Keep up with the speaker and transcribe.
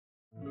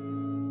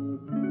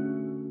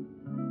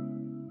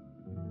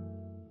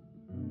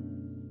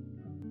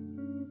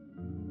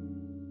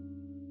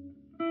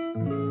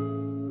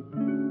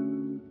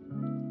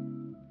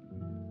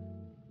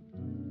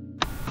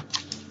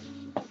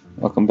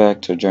Welcome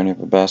back to Journey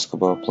of a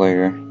Basketball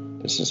Player.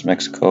 This is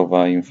Mexico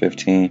Volume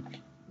 15.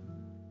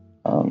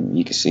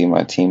 You can see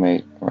my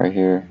teammate right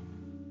here.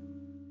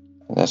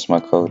 That's my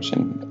coach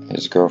and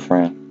his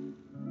girlfriend.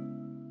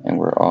 And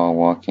we're all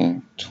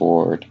walking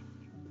toward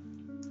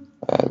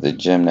the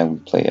gym that we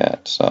play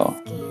at.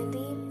 So,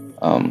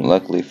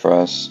 luckily for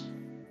us,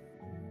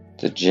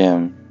 the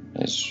gym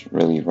is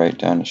really right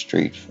down the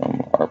street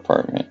from our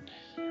apartment.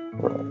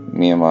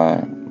 Me and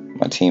my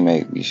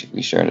teammate,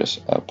 we share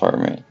this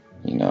apartment,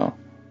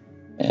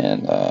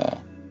 and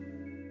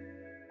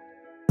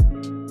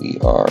we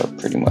are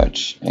pretty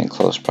much in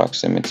close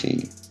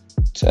proximity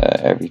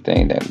to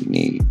everything that we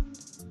need.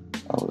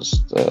 That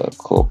was the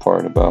cool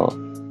part about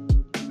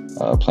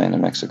playing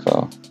in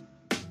Mexico.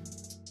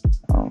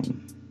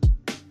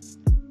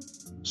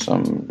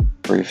 Some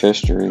brief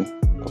history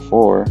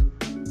before,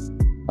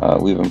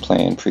 we've been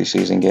playing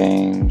preseason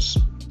games,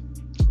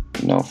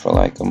 for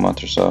like a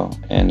month or so.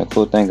 And the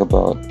cool thing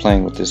about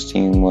playing with this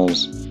team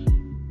was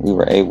we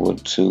were able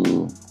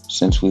to,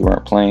 since we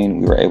weren't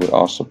playing, we were able to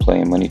also play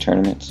in money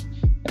tournaments.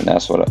 And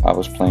that's what I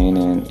was playing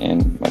in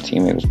and my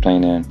teammate was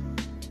playing in.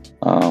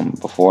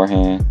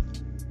 Beforehand,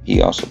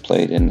 he also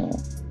played in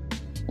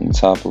the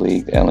top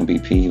league, the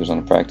LMBP. He was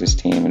on the practice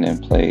team and then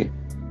played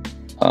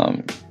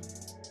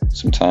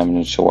some time in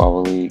the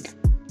Chihuahua League.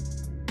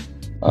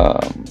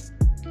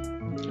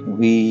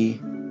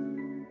 We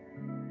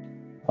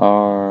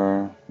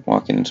are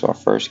walking into our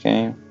first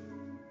game.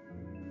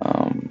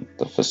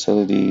 The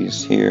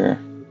facilities here,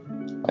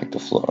 like the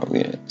floor,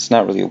 it's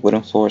not really a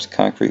wooden floor, it's a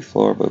concrete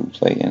floor, but we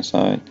play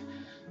inside.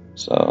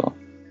 So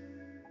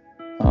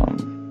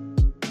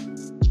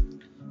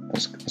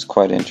it's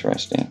quite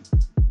interesting.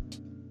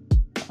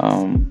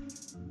 Right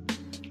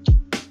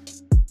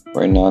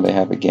now they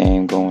have a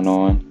game going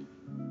on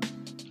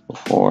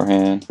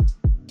beforehand,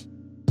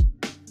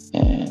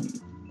 and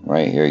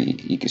right here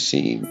you can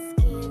see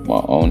my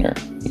owner.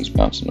 He's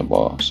bouncing the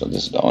ball. So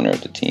this is the owner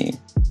of the team,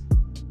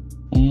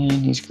 and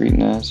he's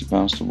greeting us. He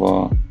bounced the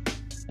ball,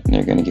 and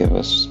they're gonna give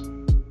us,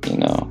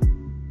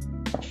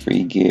 our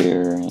free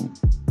gear and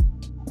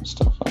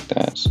stuff like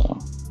that. So,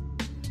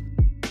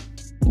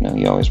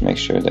 he always makes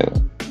sure that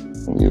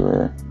we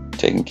were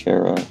taken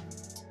care of.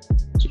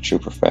 He's a true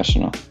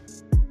professional.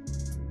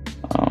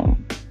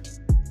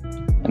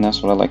 And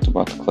that's what I liked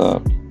about the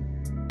club.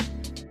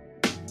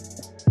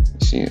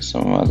 You see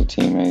some of my other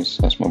teammates.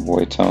 That's my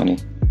boy Tony.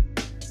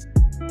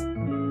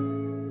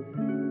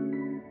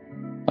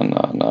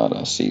 No,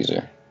 that's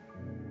Caesar.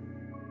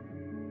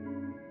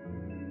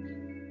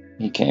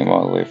 He came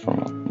all the way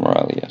from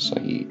Morelia, so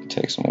he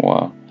takes him a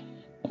while.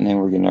 And then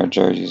we're getting our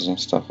jerseys and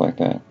stuff like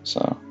that.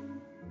 So,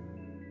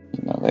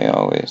 they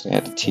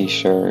had the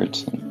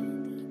t-shirts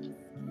and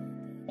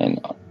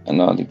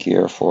all the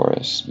gear for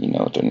us,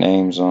 with their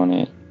names on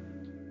it,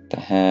 the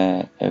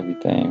hat,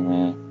 everything,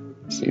 man.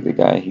 See the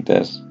guy, he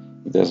does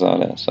all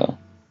that. So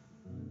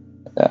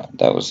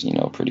that was,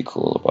 pretty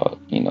cool about,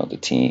 the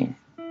team.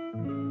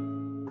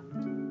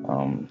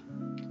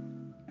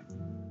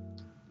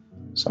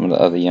 Some of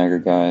the other younger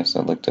guys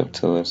that looked up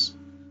to us,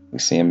 we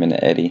see them in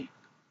the Eddie.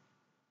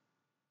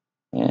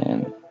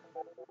 And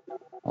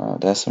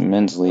that's a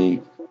men's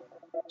league.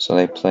 So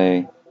they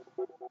play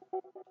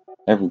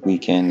every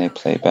weekend. They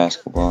play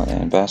basketball.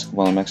 And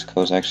basketball in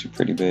Mexico is actually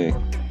pretty big.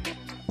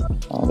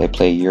 They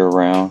play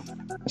year-round.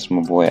 That's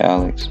my boy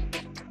Alex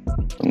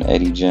from the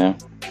Eddie Gym.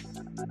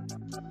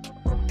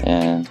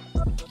 And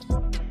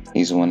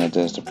he's the one that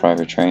does the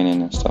private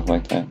training and stuff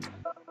like that.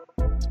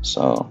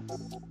 So,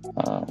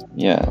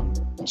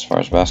 as far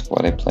as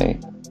basketball, they play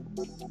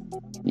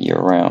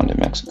year-round in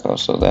Mexico.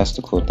 So that's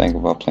the cool thing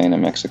about playing in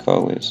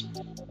Mexico is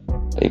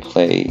they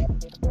play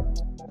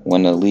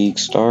when the league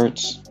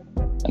starts,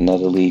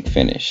 another league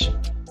finish.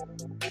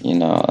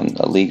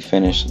 A league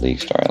finish,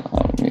 league start.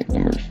 Let me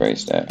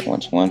rephrase that.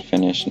 Once one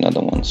finish, another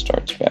one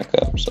starts back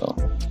up. So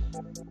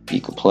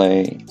you could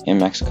play in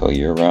Mexico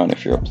year-round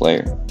if you're a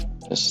player,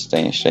 just to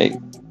stay in shape.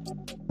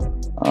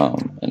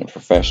 In a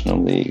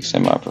professional league,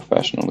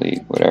 semi-professional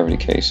league, whatever the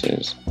case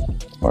is,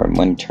 or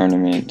money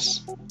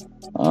tournaments,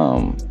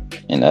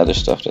 and other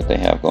stuff that they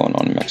have going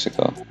on in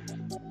Mexico.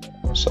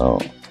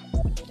 So,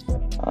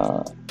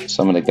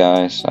 some of the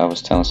guys, I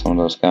was telling some of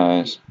those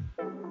guys,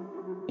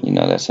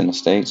 that's in the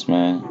States,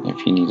 man.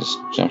 If you need to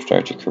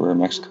jumpstart your career,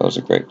 Mexico is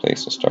a great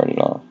place to start it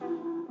off.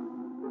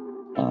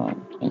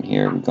 And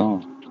here we're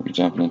going. We're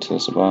jumping into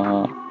this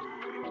Baja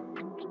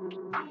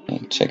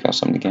and check out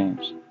some of the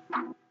games.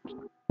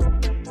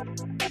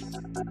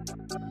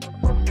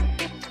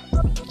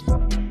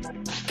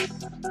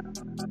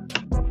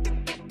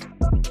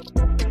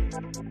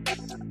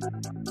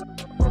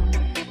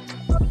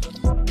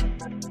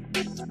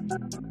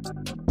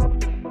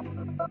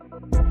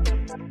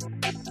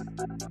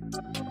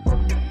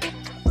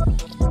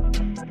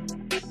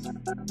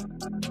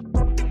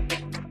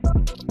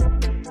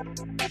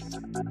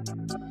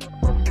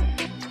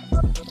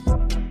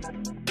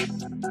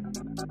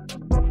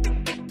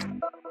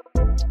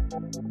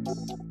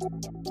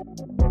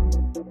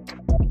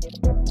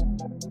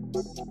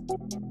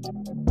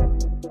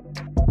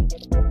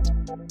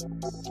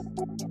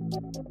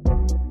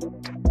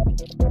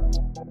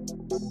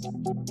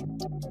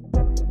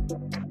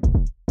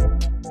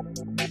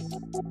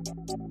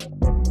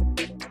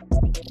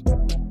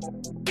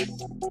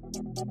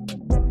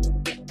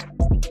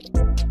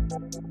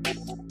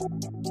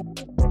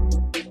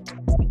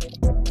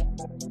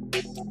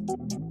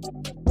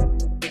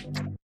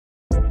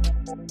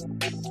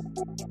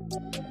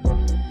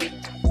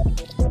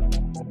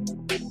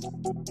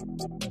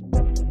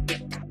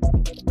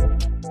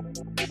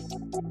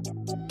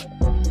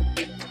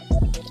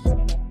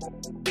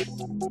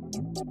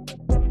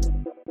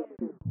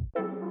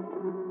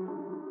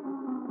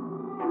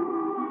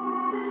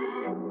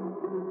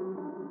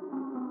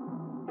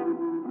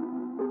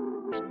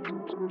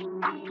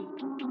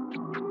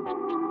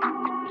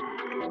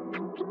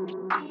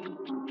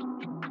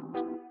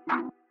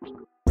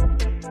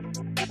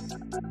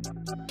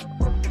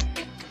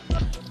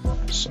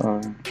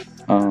 So,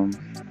 um,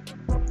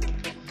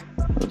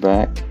 we're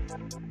back.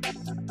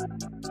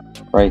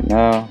 Right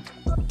now,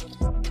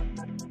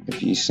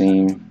 if you've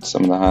seen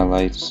some of the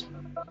highlights,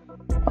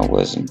 I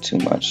wasn't too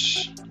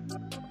much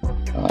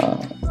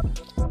uh,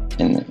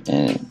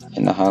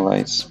 in the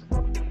highlights.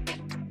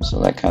 So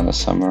that kind of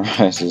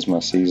summarizes my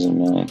season,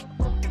 man,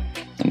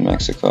 in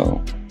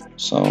Mexico.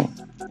 So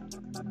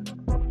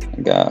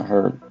I got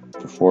hurt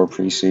before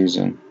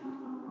preseason,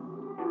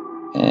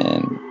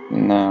 and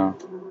now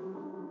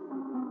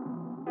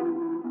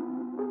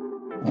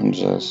I'm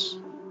just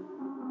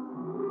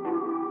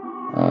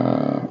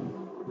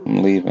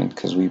I'm leaving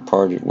because we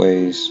parted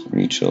ways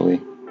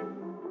mutually.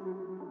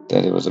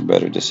 That it was a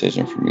better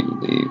decision for me to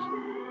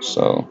leave.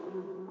 So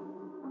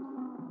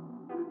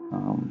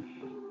um,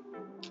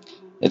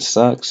 it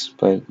sucks,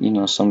 but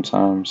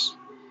sometimes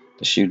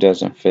the shoe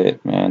doesn't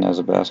fit, man. As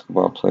a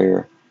basketball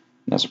player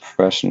and as a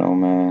professional,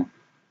 man,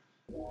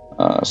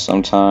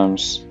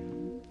 sometimes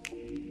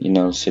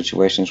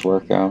situations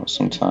work out,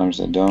 sometimes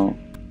they don't.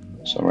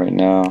 So right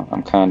now,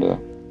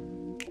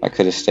 I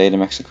could have stayed in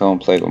Mexico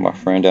and played with my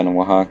friend down in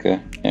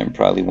Oaxaca and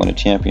probably won a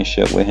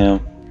championship with him.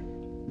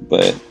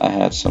 But I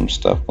had some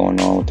stuff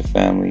going on with the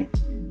family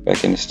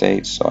back in the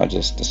States, so I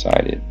just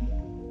decided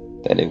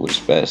that it was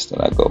best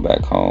that I go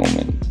back home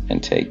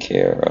and take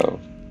care of,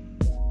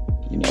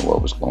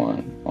 what was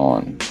going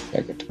on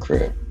back at the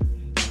crib.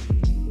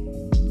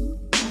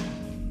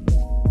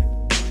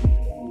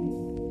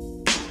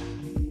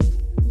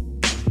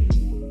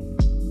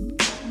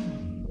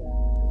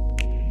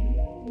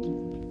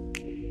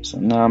 So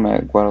now I'm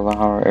at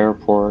Guadalajara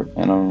Airport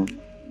and I'm,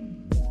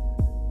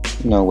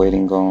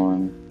 waiting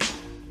on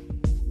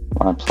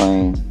my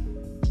plane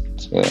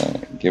to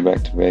get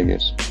back to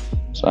Vegas.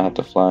 So I have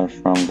to fly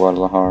from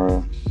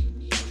Guadalajara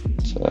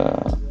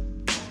to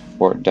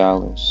Fort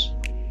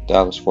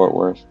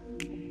Worth,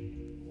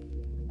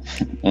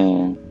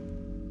 and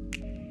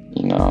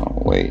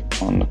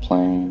wait on the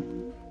plane.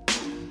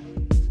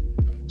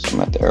 So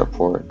I'm at the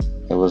airport.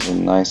 It was a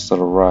nice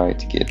little ride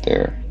to get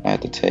there. I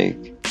had to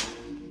take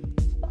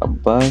a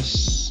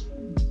bus,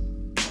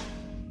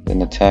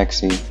 then a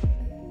taxi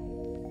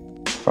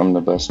from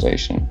the bus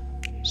station.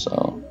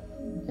 So,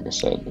 like I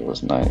said, it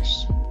was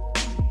nice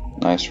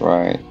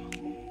ride.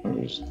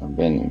 I've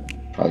been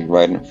probably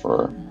riding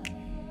for,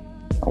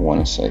 I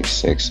want to say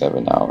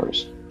 6-7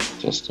 hours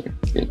just to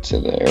get to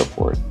the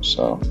airport.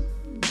 So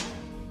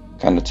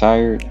kind of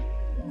tired,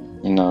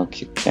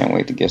 can't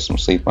wait to get some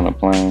sleep on the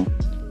plane.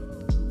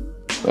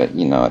 But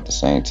at the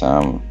same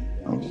time,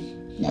 I'm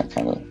not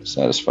kind of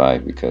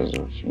satisfied because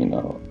of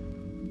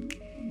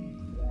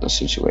the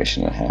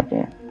situation that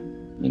happened,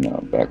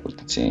 back with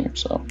the team.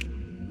 So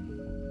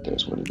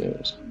that's what it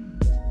is.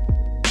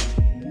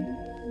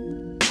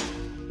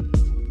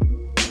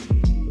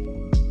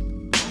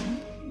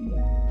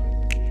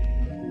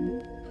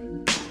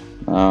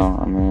 Now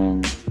I'm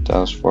in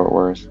Dallas Fort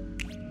Worth.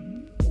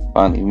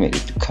 Finally made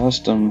it to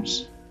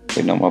customs,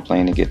 waiting on my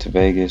plane to get to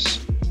Vegas.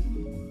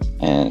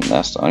 And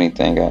that's the only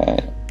thing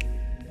I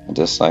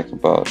dislike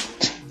about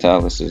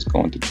Dallas is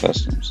going through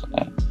customs.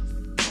 I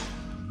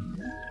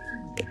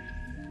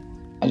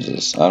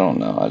don't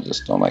know. I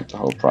just don't like the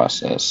whole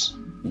process.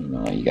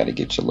 You got to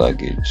get your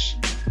luggage,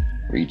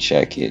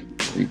 recheck it,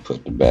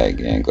 re-put the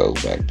bag in, go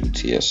back through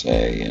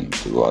TSA and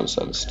do all this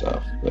other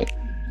stuff. But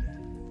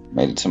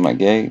made it to my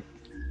gate,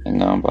 and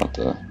now I'm about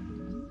to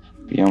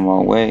be on my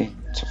way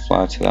to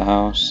fly to the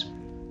house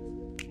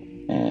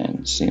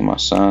and see my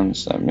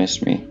sons that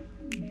miss me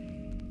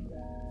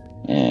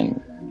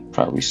and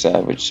probably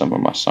savage some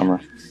of my summer.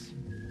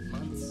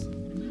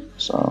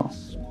 So,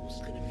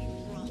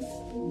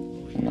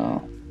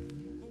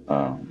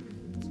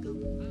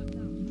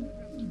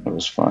 it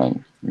was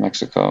fun.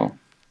 Mexico,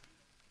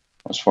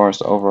 as far as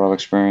the overall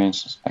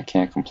experience, I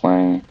can't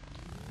complain.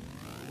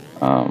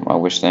 I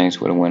wish things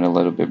would have went a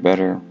little bit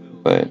better,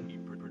 but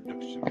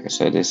like I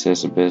said, this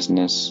is a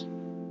business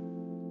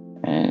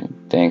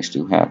and things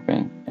do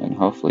happen, and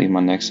hopefully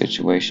my next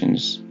situation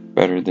is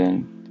better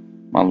than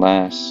my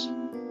last.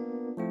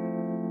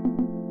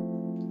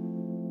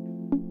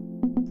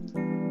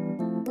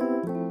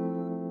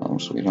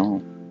 Sweet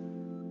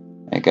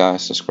home. Hey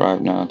guys, subscribe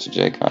now to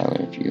Jay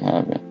Kyler if you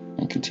haven't,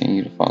 and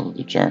continue to follow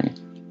the journey.